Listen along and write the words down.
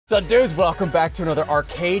So dudes, welcome back to another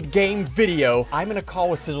arcade game video. I'm gonna call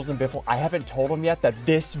with Sizzles and Biffle. I haven't told them yet that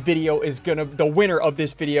this video is the winner of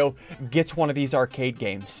this video gets one of these arcade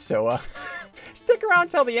games. So, stick around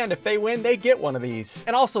till the end. If they win, they get one of these.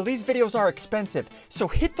 And also, these videos are expensive, so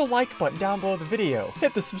hit the like button down below the video.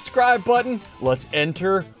 Hit the subscribe button. Let's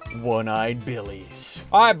enter One-Eyed Billy's.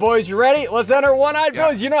 All right, boys, you ready? Let's enter One-Eyed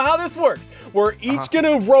Billy's. You know how this works. We're each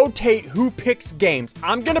gonna rotate who picks games.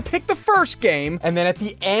 I'm gonna pick the first game, and then at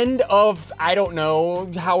the end of, I don't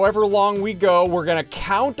know, however long we go, we're gonna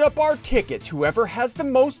count up our tickets. Whoever has the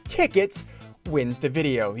most tickets wins the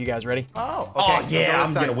video. You guys ready? Oh, okay. Oh, yeah,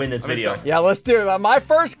 I'm gonna win this video. Yeah, let's do it. My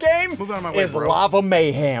first game Move out of my way, is bro. Lava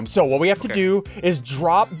Mayhem. So what we have to do is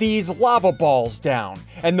drop these lava balls down.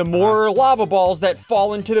 And the more lava balls that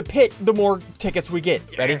fall into the pit, the more tickets we get.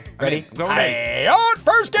 Ready? Ready? Go Hey, on,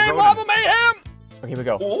 first game, Lava Mayhem! Okay, here we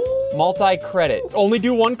go. Multi-credit. Only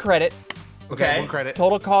do one credit. Okay, one credit.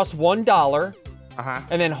 Total cost $1.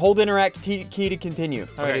 And then hold interact key to continue.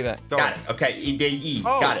 How do I do that? Got it. Okay, E.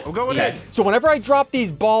 Oh, Got it. we'll go with E. it. So whenever I drop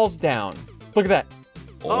these balls down, look at that.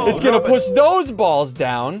 Oh, It's gonna push those balls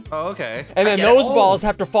down. Oh, okay. And then I get it. those balls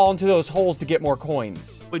have to fall into those holes to get more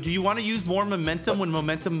coins. Wait, do you want to use more momentum when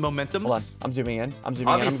momentums? Hold on, I'm zooming in. I'm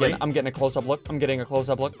zooming Obviously. in. I'm getting a close-up look. I'm getting a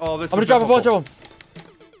close-up look. Oh, this I'm gonna is drop a bunch difficult. of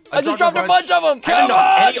them. I just dropped a bunch of them. haven't Come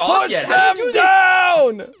knocked on, any off push yet. How do you them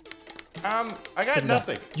do this? down. I got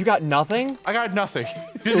nothing. You got nothing? I got nothing.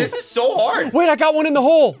 Dude, this is so hard. Wait, I got one in the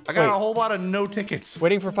hole. I got Wait, a whole lot of no tickets.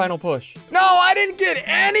 waiting for final push. No, I didn't get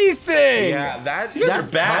anything. Yeah, that's are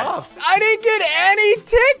bad. tough. I didn't get any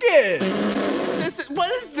tickets.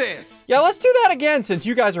 What is this? Yeah, let's do that again since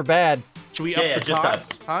you guys are bad. Should we Yeah, up the just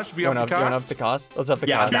cost? us. Huh? Should we You up want the to up cost? the cost? Let's up the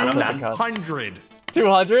Yeah, cost. I'm Let's down, up I'm the cost. 100.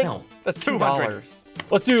 200? No. That's $2. 200.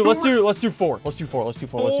 Let's do 4. Let's do 4. Let's do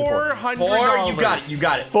 4. 400. Four, you got it. You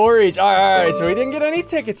got it. 4 each. All right. So we didn't get any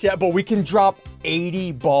tickets yet, but we can drop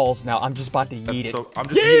 80 balls now. I'm just about to yeet it. I'm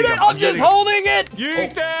just Yeet yeeting it! them. I'm just holding it!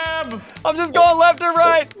 Yeet them! I'm just going left and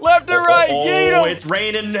right, left and right. Yeet Oh, 'em! it's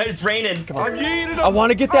raining. It's raining. I'm yeeting them. I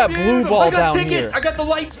want to get that blue ball I got down tickets. here. I got the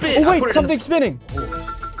light spin. Oh I wait, put it in something's spinning.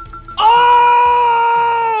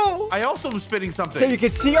 Oh! I also am spinning something. So you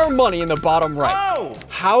can see our money in the bottom right. Oh!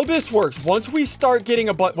 How this works? Once we start getting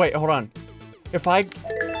a wait, hold on. If I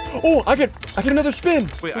I get another spin.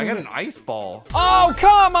 Wait, I got an ice ball. Oh,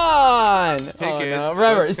 come on! Tickets.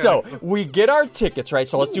 Remember, Okay. so we get our tickets, right?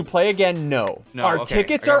 So let's do play again. No. No, Our okay.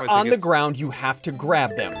 tickets I got are my on the tickets. ground. You have to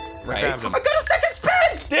grab them, right? grabbed them. I got a second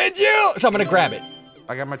spin. Did you? So I'm gonna grab it.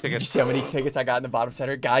 I got my Did you tickets. see how many tickets I got in the bottom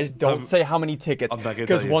center? Guys, don't say how many tickets, I'm not gonna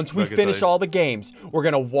because tell you. once we I'm not gonna finish tell you. all the games, we're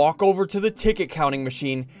gonna walk over to the ticket counting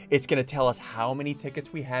machine. It's gonna tell us how many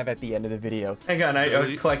tickets we have at the end of the video. Hang on, I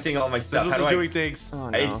was collecting all my stuff. This How is do I? doing things. Oh,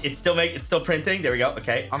 no. It's still printing. There we go.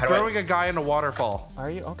 Okay. I'm How do I- throwing a guy in a waterfall. Are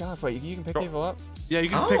you? Oh gosh, wait, you can pick people up? Yeah, you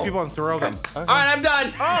can pick Oh. people and throw them. All right, I'm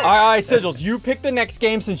done. All right, Sigils, you pick the next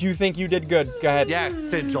game since you think you did good. Go ahead. Yeah,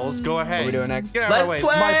 Sigils, go ahead. What are we doing next? Get out of my way.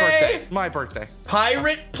 Let's It's my play. birthday. My birthday.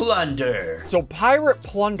 Pirate plunder. So Pirate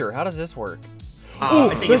Plunder, how does this work? I Ooh,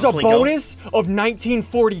 think there's it's a Plinko. bonus of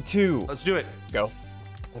 1942. Let's do it. Go.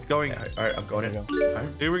 Going. All right, I'm going in. There All right.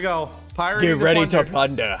 Here we go. Pirate. Get ready to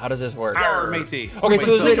plunder. How does this work? Arr, matey. Okay,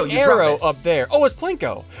 so there's Plinko, an you drop arrow it. up there. Oh, it's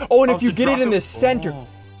Plinko. Oh, and Oh, if you so get it drop in it. the center, Oh.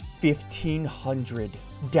 1,500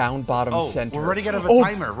 down bottom Oh, center. we're running out of a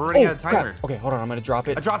timer. We're running out of crap. timer. Okay, hold on. I'm gonna drop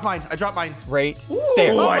it I dropped mine. I dropped mine. right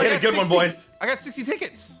there. Ooh, I I hit a got good one, 60. boys. I got 60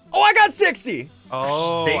 tickets. Oh, I got 60.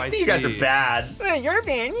 Oh, 60? You guys are see. bad. Hey, you're a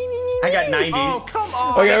fan. I got 90. Oh, come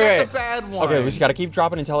on. Okay, I got okay. the bad one. Okay, we just gotta keep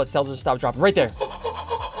dropping until it tells us to stop dropping. Right there.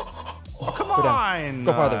 Oh, come Go on. down.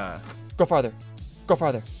 Go farther. Go farther. Go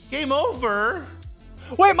farther. Game over.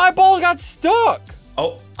 Wait, my ball got stuck.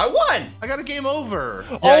 Oh, I won. I got a game over.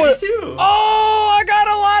 Yeah, I Oh, did too. Oh, I got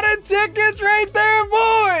a lot of tickets right there,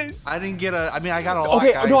 boys. I didn't get a. I mean, I got a lot.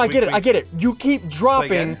 Okay, guys. no, I Wait, get it. wait. I get it. You keep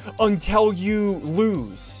dropping again? until you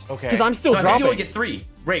lose. Okay. Because I'm still No, I think you only dropping. get 3.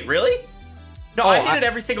 Wait, really? No, Oh, I hit it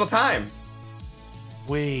every single time.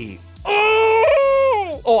 Wait.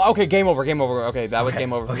 Oh, okay, game over, game over. Okay, that was Okay,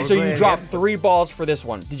 game over. okay. So you Play dropped again. 3 balls for this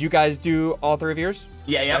one. Did you guys do all 3 of yours?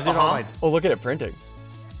 Yeah, yeah. I did all mine. Oh, look at it printing.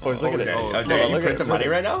 Boys, look at it. Okay, Oh, okay. Hold on, You look print at the it, money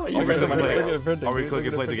look right now? You print the money right Look at now? it printing. Are we dude,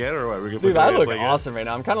 clicking look play at it together or what? Are we Dude, I look together? awesome right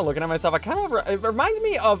now. I'm kind of looking at myself. It reminds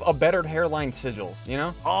me of a bettered hairline Sigils, you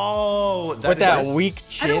know? Oh, that With that exists? weak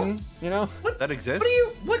chin, you know? That exists?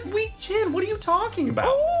 What weak chin? What are you talking about?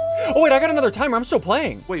 Oh, wait, I got another timer. I'm still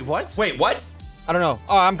playing. Wait, what? Wait, what? I don't know.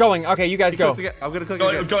 Oh, I'm going. Okay, you guys go. I'm gonna click Go,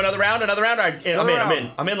 again. go another round, another round. All right, I'm Another in, I'm round.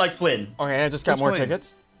 in. I'm in like Flynn. Okay, I just got Which more lane?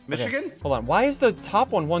 tickets. Okay, Michigan? hold on. Why is the top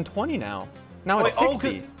one 120 now? Now it's Wait, oh,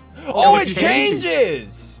 60. good. Oh, Oh, it it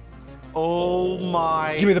changes. Oh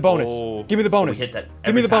my. Give me the bonus. Oh. Give me the bonus. hit that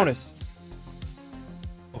Give me every the time. bonus.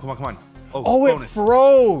 Oh, come on, come on. Oh, it bonus.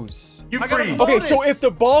 froze. You I got a freeze. bonus. Okay, so if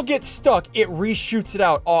the ball gets stuck, it reshoots it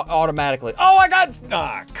out automatically. Oh, I got.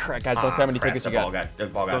 Crap, guys, don't say how many tickets you got. The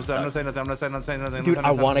ball got I'm stuck. not saying nothing. I'm not saying nothing. Dude,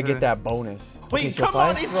 I want to get that bonus. Wait, Okay, so come if I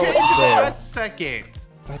on. It throw changed it in the there, last second.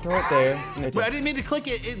 if I throw it there, right Wait, I there, didn't mean to click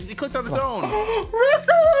it. It clicked on its own. Russell,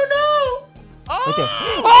 oh right there.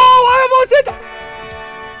 Oh, I almost hit.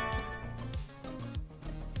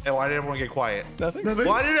 And why did everyone get quiet? Nothing.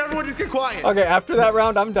 Why did everyone just get quiet? Okay, after that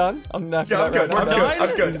round, I'm done. After no! I'm that good. round, I'm done. good.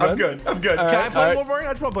 I'm good. I'm good. I'm good. All Can I right, play all right. one more?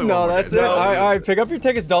 I just want to play one No, more. that's it. All right, pick up your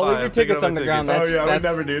tickets. Don't leave Fine, your I'm picking tickets up on my the ground. tickets. That's, Oh yeah, I would that's,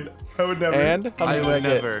 never, dude. I would never. And how I many did I would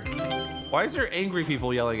get? never. Why is there angry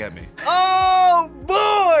people yelling at me? Oh,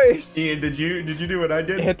 boys! Ian, did you do what I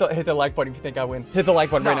did? Hit the like button if you think I win. Hit the like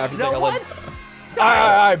button right now if you think I win. what? All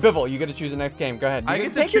right, Biffle, you get to choose the next game. Go ahead. I You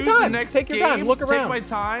get to take your choose the time. next Take your time. game, Look take around. my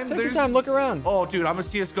time. Take your There's- time. Look around. Oh, dude, I'm a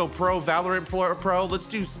CS:GO pro, Valorant pro. Let's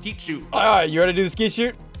do skeet shoot. All right, you ready to do the ski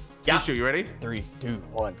shoot? Yeah. Skeet shoot, you ready? 3, 2,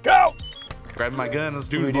 1, go! Grab my gun. Let's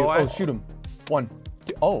What do do we it, do? boys. Oh, shoot him. 1,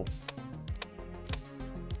 2, oh.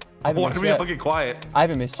 I haven't Why missed do we yet. all get quiet? I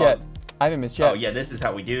haven't missed yet. I haven't missed yet. Oh yeah, this is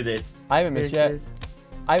how we do this. I haven't missed yet.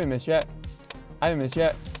 I haven't missed yet. I haven't missed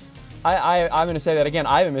yet. I'm gonna say that again.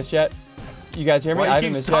 I haven't missed yet. You guys hear me? Why I you haven't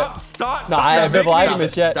keep- missed yet. Stop! No, stop, I stop Biffle, I making haven't me-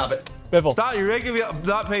 missed yet. Stop it. Biffle, Stop! You're making me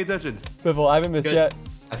not pay attention. Biffle, I haven't missed Good. yet.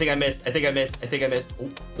 I think I missed. I think I missed. I think I missed.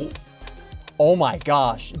 Oh. Oh my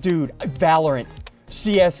gosh, dude! Valorant,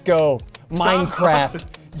 CS:GO, Minecraft.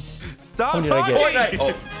 Stop How many did I get? talking!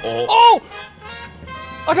 Fortnite. Oh. Oh!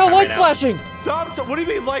 I got lights now. flashing. Stop! What do you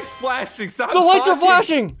mean lights flashing? Stop! The lights are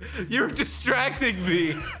talking. flashing. You're distracting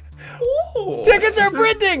me. Oh. Tickets are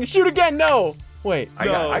printing. Shoot again. No. Wait. I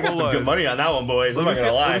got hold some on. good money on that one, boys. I'm Let not me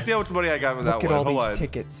gonna lie. see how much money I got with that Look at one. all Hold these on.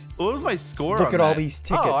 tickets. What was my score? Look on at all that? these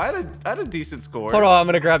tickets. Oh, I had a decent score. Hold on, I'm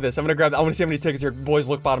gonna grab this. I want to see how many tickets here. Boys,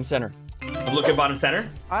 look bottom center. I'm looking bottom center.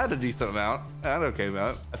 I had a decent amount. I had an okay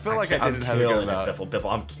amount. I feel like I didn't have a good killing amount. it,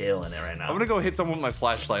 Biffle. I'm killing it right now. I'm gonna go hit someone with my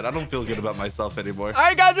flashlight. I don't feel good about myself anymore. All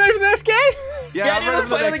right, guys, ready for the next game? Yeah, I'm dude, ready let's for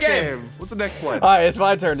the play the next game. game. What's the next one? All right, it's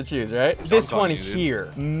my turn to choose, right? This talking one to you, dude.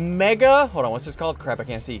 here. Mega, hold on, what's this called? Crap, I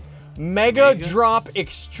can't see. Mega Drop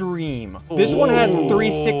Extreme. This one has Ooh.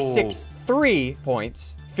 3663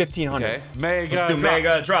 points, 1500. Okay. Mega Let's do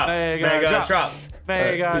mega drop. Mega drop.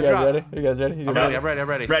 Mega You guys drop. ready? You guys ready? You I'm guys ready. I'm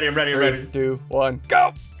ready. Ready, I'm ready, I'm 3, ready. 2, 1,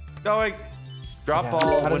 go! Going. Drop Yeah, ball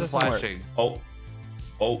how does when this one work? flashing.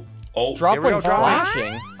 Oh. Drop Here we when go, drop.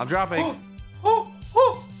 flashing. I'm dropping.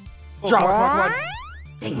 Drop. Come on.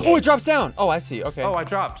 Oh, it drops down. Oh, I see. Okay. Oh, I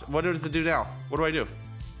dropped. What does it do now? What do I do?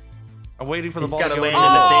 I'm waiting for the He's ball to gotta go land in.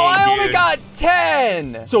 in the Oh, thing, I only dude. got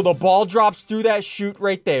 10. So the ball drops through that chute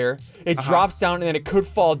right there. It Uh-huh. drops down and then it could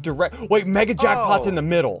fall direct. Wait, mega jackpot's Oh. in the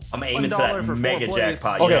middle. I'm aiming for $1 that for 4 mega plays.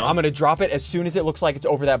 jackpot. You Okay, know? I'm gonna drop it as soon as it looks like it's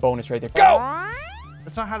over that bonus right there. Go!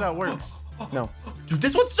 That's not how that works. No. Dude,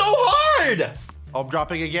 this one's so hard. Oh, I'm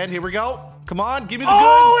dropping again. Here we go. Come on, give me the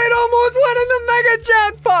Oh, it almost went in the mega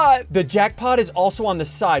jackpot. The jackpot is also on the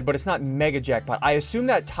side, but it's not mega jackpot. I assume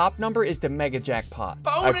that top number is the mega jackpot.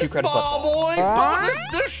 I have 2 bonus credits ball, left. boys. Bonus.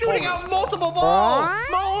 They're shooting out multiple balls.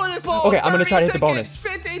 Bonus ball. Okay, I'm gonna try to hit the 30 bonus.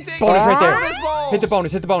 tickets, 50 tickets. Bonus right there. Bonus balls. Hit the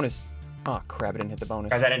bonus. Hit the bonus. Oh crap! I didn't hit the bonus.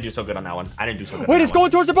 Guys, I didn't do so good on that one. I didn't do so good. Wait, on it's that one.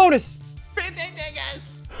 going towards the bonus. 50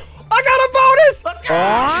 tickets. I got a bonus. Let's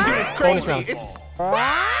go. Dude, it's Bonus crazy. round. It's.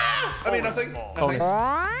 I mean, nothing. Bonus.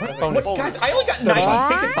 Nothing. Bonus. Guys, I only got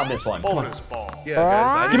 90 tickets on this one. Bonus ball. Yeah,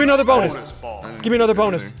 guys. Give me another bonus. Bonus ball. Give me another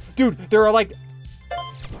bonus. Dude, there are like...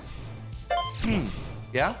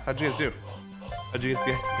 Yeah? How'd you guys do? How'd you guys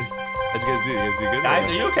do? How'd you guys do? You guys do good? Guys,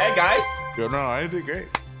 are you okay, guys? No, I did great.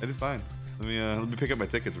 I did fine. Let me pick up my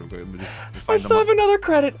tickets real quick. Let me just I find still them. have another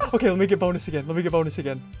credit. Okay, let me get bonus again. Let me get bonus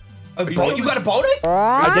again. You got a bonus?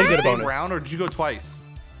 I did get a Same bonus. round, or did you go twice?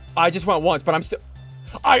 I just went once, but I'm still...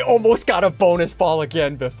 I almost got a bonus ball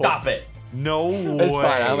again before. Stop it. No way. It's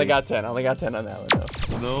fine. I only got 10. I only got 10 on that one,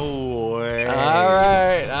 though. No way. All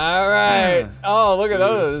right. All right. Oh, look at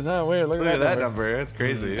those. Isn't that weird? Look Look at at that that number. number. That's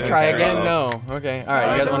crazy. Try Okay. again? No. Okay. All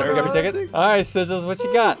right. You guys want to pick up your tickets? All right, Sigils, what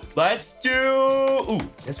you got? Let's do... Ooh,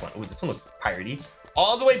 this one. Ooh, this one looks piratey.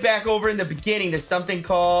 All the way back over in the beginning, there's something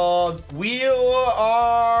called We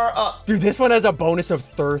Are Up. Dude, this one has a bonus of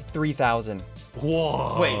 3,000.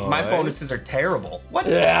 Whoa. Wait, my bonuses are terrible. What?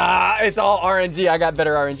 Yeah, it's all RNG. I got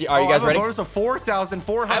better RNG. Are you guys I have ready? A bonus of I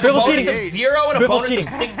 4,400. have a Biffle's bonus cheating. of 0 and a Biffle's bonus cheating.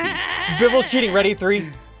 of 60. Biffle's cheating. Ready? 3,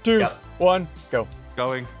 2, Yep. 1, go.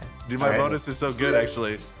 Going. Dude, my All right. bonus is so good,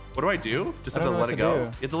 actually. What do I do? Just I have don't to know let what it to go. do.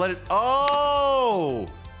 You have to let it. Oh!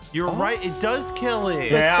 You're right. It does kill it.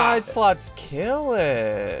 The Yeah. side slots kill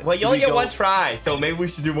it. Well, you only We get go- one try, so maybe we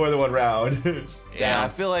should do more than one round. Yeah, I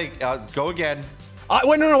feel like go again.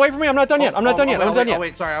 Wait, no, wait for me. I'm not done yet. I'm not done yet. I'm not done yet.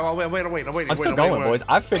 Wait, sorry. Wait. I'm still going, boys.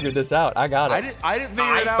 I figured this out. I got it. I didn't figure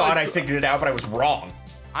I it out. thought I figured it out, but I was wrong.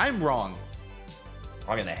 I'm wrong.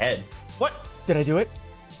 Wrong in the head. What? Did I do it?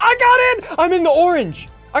 I got in! I'm in the orange.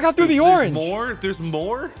 I got through the orange. There's more? There's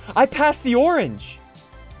more? I passed the orange.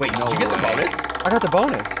 Wait, No did you get the way. bonus? I got the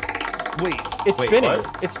bonus. Wait. It's Wait, spinning.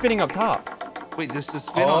 what? It's spinning up top. Wait, this is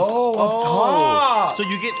spin Oh, on. up top. So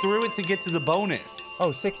you get through it to get to the bonus.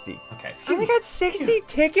 Oh, 60. Okay. I only got 60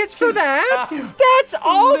 tickets for that? That's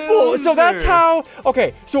awful. So that's Loser. how...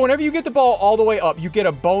 Okay, so whenever you get the ball all the way up, you get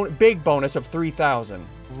a big bonus of 3,000.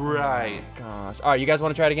 Right. Gosh. All right, you guys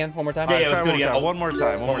want to try it again? One more time? Yeah, Alright, let's try do it again. One more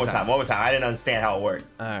time. One more time. I didn't understand how it worked.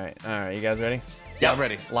 All right. You guys ready? Yeah, I'm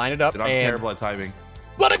ready. Line it up Dude, I'm and terrible at timing.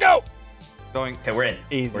 let it go. Going. Okay, we're in.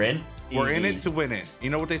 Easy. We're in. We're in Easy. it to win it. You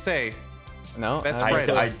know what they say? No? Best I- friends.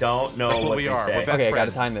 I don't know That's what what we they are. say. We're best Okay,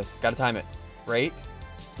 gotta friends. time this. Gotta time it. Right?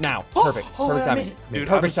 Now. Perfect. Perfect I timing. made Dude,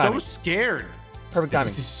 Perfect I'm timing. so scared. Perfect timing.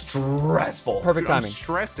 This is stressful. Perfect Dude, I'm timing.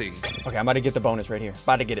 stressing. Okay, I'm about to get the bonus right here.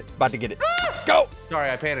 About to get it. Go! Sorry,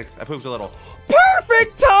 I panicked. I pooped a little.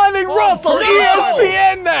 Perfect timing, Russell! no!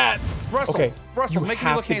 ESPN that! Russell, Okay, Russell, you make me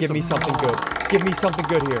have look to give me handsome. something good. Give me something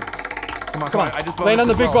good here. Come on, Come on, I just land on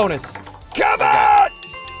the bonused big as well. bonus. Come on!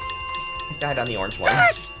 Died on the orange one.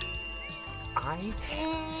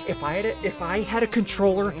 If I had a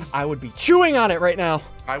controller, I would be chewing on it right now.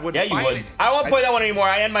 I would. Yeah, you fight would. it. I won't play that one anymore.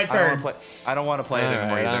 I end my I turn. don't want to play it All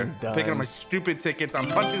anymore right, either. I'm done. Picking up my stupid tickets. I'm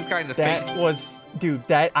punching this guy in the face. That was, dude,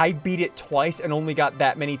 I beat it twice and only got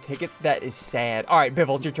that many tickets. That is sad. All right,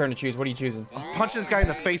 Biffle, it's your turn to choose. What are you choosing? I'm punching this guy in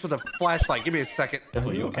the face with a flashlight. Give me a second.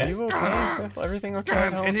 Are you Are okay? you okay, Biffle? Everything okay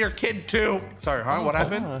at home? And your kid too. Sorry, huh? What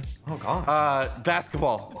happened? Oh god.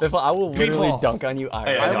 Basketball. Biffle, I will literally People. dunk on you.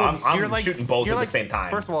 Hey, IRL. I know, I'm shooting both you're at like, the same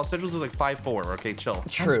time. First of all, Central's is like 5'4". Okay, chill.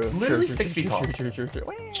 True. literally true, 6 feet tall. True.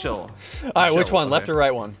 Chill. All right, which Chill, one? Left okay. or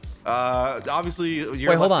right one? Obviously you're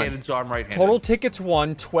Wait, hold on. left-handed, so I'm right-handed. Total tickets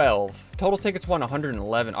won 12. Total tickets won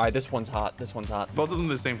 111. All right, this one's hot. This one's hot. Both of them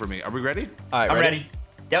are the same for me. Are we ready? All right, I'm ready.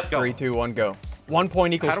 Yep. Go. 3, 2, 1, go. 1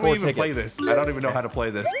 point equals How do 4 we even tickets. play this? I don't even know how to play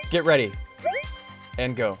this. Get ready.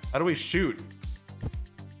 And go. How do we shoot?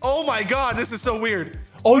 Oh my god, this is so weird.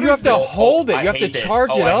 Oh, What you is have to this? hold it. I You have to hate this. charge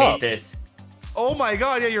Oh, it I up. hate this. Oh my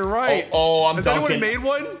god, yeah, you're right. I'm Has anyone dunking. made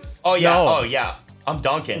one? Oh yeah. No. Oh yeah. I'm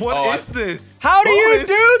dunking. What is this? How do you Bonus?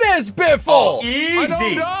 do this, Biffle? Oh, easy. I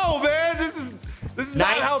don't know, man. This is not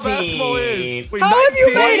how basketball 19. is. Wait, How have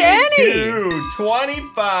you 19? made any? 22,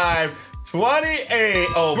 25, 28.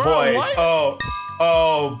 Oh, Bro, boys. what?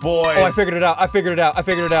 Oh, boys. Oh, I figured it out. I figured it out.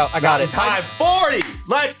 I got it. Time 40.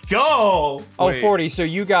 Let's go. Oh, Wait. 40. So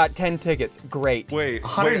you got 10 tickets. Great. Wait,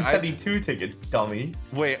 172 tickets, dummy.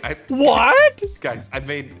 What? Guys, I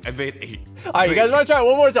made 8. All right, you guys want to try it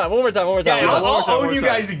one more time? Yeah, One more I'll time, own one more you time.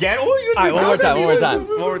 guys again. Oh, you All right, one more time.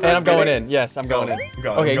 One more time. And I'm going Ready? in. Yes, I'm going in.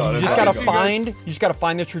 Go, Okay, go, you let's just go, gotta let's go. find. You just gotta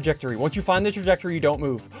find the trajectory. Once you find the trajectory, you don't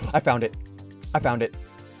move. I found it. I found it.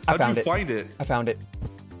 I How'd found you it. find it? I found it.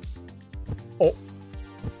 Oh,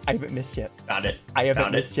 I haven't missed yet. Found it. I haven't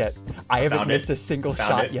Found missed it. yet. I haven't Found missed it. a single Found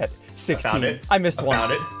shot it. yet. 16. Found it. I missed one.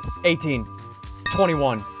 Found it. 18.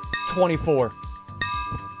 21. 24.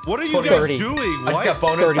 What are you guys 30. doing? I just What? got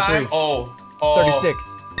bonus 33. time. Oh.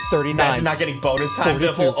 36. 39. Imagine not getting bonus time,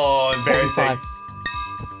 42, Biffle. Oh, embarrassing. 45.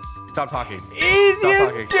 Stop talking. Easiest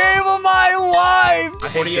talking. game of my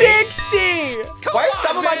life! 48. 60! Why is on,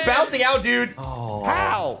 some of my man. bouncing out, dude?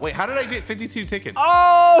 How? Wait, how did I get 52 tickets?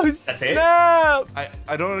 Oh, it? snap!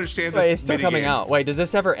 I don't understand this. Wait, it's still mini coming game. out. Wait, does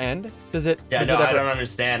this ever end? Does it? Yeah, does no, it I ever... don't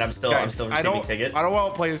understand. I'm still Guys, I receiving don't tickets.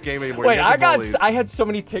 want to play this game anymore. Wait, You guys are bullies. I had so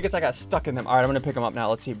many tickets, I got stuck in them. All right, I'm gonna pick them up now.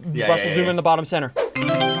 Let's see. Yeah, Russell, yeah, zoom yeah. in the bottom center.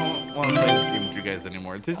 I don't want to play this game with you guys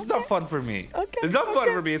anymore. This is not fun for me. Okay, It's not fun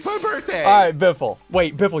for me. It's my birthday. All right, Biffle.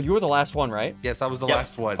 Wait, Biffle, you were the last one, right? Yes, I was the Yep.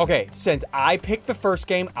 last one. Okay, since I picked the first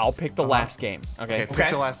game, I'll pick the last game. Okay, Okay. pick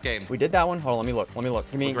Okay. the last game. We did that one. Hold on, let me look. Let me look.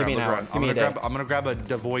 Give me an hour. Give me a day. I'm gonna grab a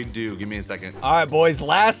Devoid Dew. Give me a second. All right, boys.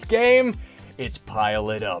 Last game. It's pile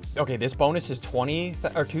it up. Okay, this bonus is 20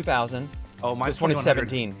 or 2,000. Oh, mine's This one is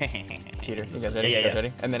 2100. 17. Cheater. You guys ready? Yeah, You guys yeah.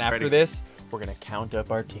 ready? And then after Ready. this, we're gonna count up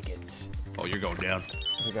our tickets. Oh, you're going down.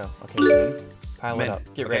 Here we go. Okay, you in? Pile I'm it in.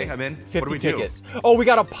 up. Get Okay, ready. I'm in. 50 What do we do? tickets. Oh, we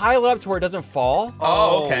gotta pile it up to where it doesn't fall.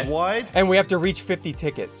 Oh, okay. What? And we have to reach 50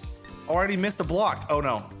 tickets. Already missed a block. Oh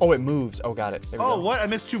no. Oh, it moves. Oh, got it. There we Oh, go. what? I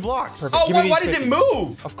missed 2 blocks. Perfect. Oh, Give me why these does it 50.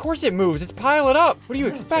 move? Of course it moves. It's pile it up. What do you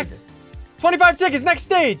expect? 25 tickets. Next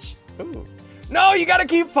stage. Ooh. No, you gotta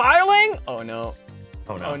keep piling. Oh no.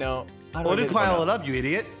 Oh, no. Oh no. How do I What get is it? pile it up, you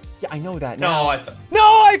idiot? Yeah, I know that. No, now.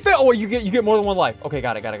 I failed. Oh, you get more than one life. Okay,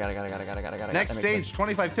 got it. Next stage,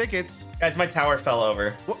 25 tickets. Guys, my tower fell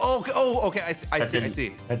over. Well, okay. I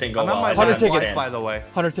see. That didn't go I'm well. on my 100 last tickets. life, by the way.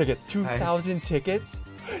 100 tickets. 2,000 tickets.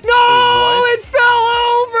 No, what? it fell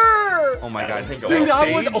over. Oh my god. think go Dude, well.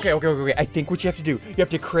 I was okay. I think what you have to do, you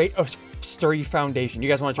have to create a sturdy foundation. You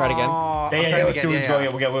guys want to try it again?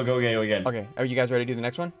 Yeah, we'll go again. Okay, are you guys ready to do the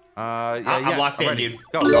next one? I'm locked in, ready. dude.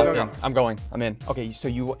 Go. I'm going. I'm in. Okay, so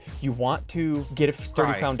you want to get a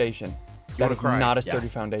sturdy Cry. foundation. That wanna is cry? not a sturdy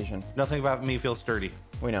foundation. Nothing about me feels sturdy.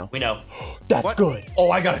 We know. We know. That's What? good.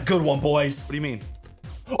 Oh, I got a good one, boys. What do you mean?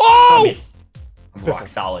 Oh! I'm rock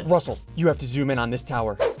solid. Russell, you have to zoom in on this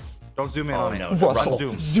tower. Don't zoom in on it. no.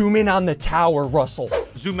 Russell, zoom in on the tower, Russell.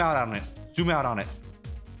 Zoom out on it. Zoom out on it.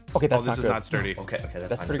 Okay, that's This not is good. not sturdy. Okay,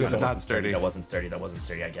 That's fine. pretty good. This is not sturdy. That wasn't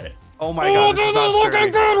sturdy. I get it. Oh my god, this is not looking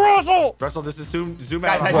sturdy. good, Russell. Russell, this is zoom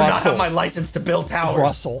Guys, out. I do not Russell. have my license to build towers.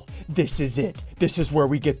 Russell, this is it. This is where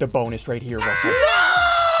we get the bonus right here, Russell.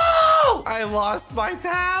 No! I lost my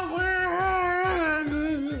tower.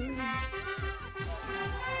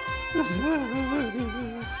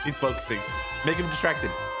 He's focusing. Make him distracted.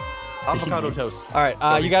 Avocado toast. All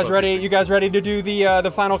right, you guys ready? You guys ready to do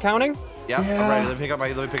the final counting? Yeah, I'm ready. Let me pick up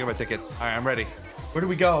my tickets. All right, I'm ready. Where do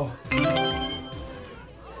we go?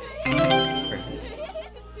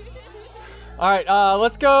 All right,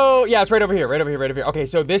 let's go. Yeah, it's right over here. Okay,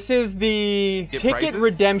 so this is the Get Ticket prizes?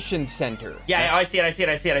 Redemption Center. Yeah, I see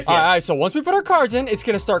it. All right, so once we put our cards in, it's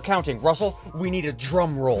gonna start counting. Russell, we need a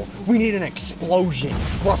drum roll. We need an explosion.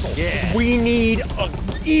 Russell, Yeah. we need an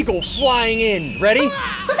eagle flying in. Ready?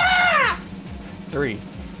 3,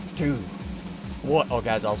 2, 1. Oh,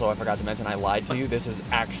 guys, also, I forgot to mention, I lied to you. This is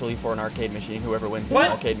actually for an arcade machine. Whoever wins this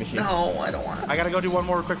arcade machine. No, I don't want. I gotta go do one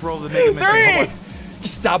more quick roll to make him. 3!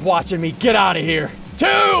 Stop watching me. Get out of here. 2,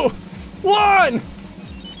 1.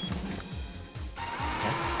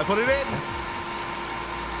 I put it in.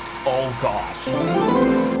 Oh gosh.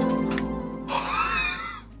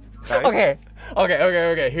 Nice.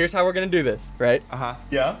 Okay. Here's how we're gonna do this, right?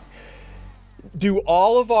 Yeah. Do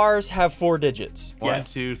all of ours have 4 digits? 1,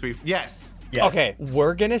 Yes. 2, 3. Yes. Yes. Okay,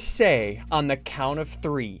 we're gonna say on the count of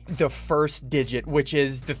 3, the first digit, which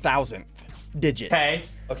is the 1,000th digit. Okay.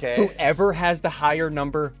 Okay. Whoever has the higher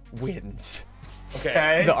number wins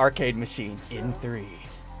Okay. the arcade machine in 3,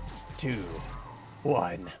 2,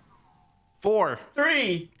 1. 4.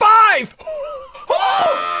 3. 5!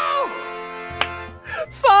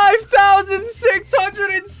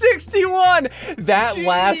 5,661! That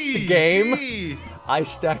last game, I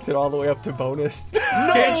stacked it all the way up to bonus.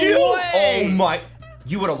 Did you? way! Oh my.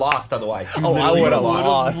 You would have lost otherwise. You Oh, I literally would've would've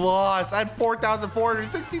lost. Lost. I had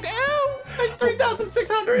 4,462.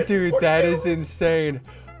 3,600. Dude, that is insane.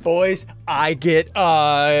 Boys, I get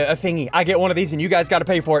a thingy. I get one of these, and you guys got to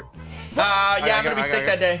pay for it. Yeah, I'm gonna be sick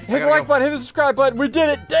that day. Hit the like button, hit the subscribe button. We did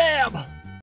it. Damn.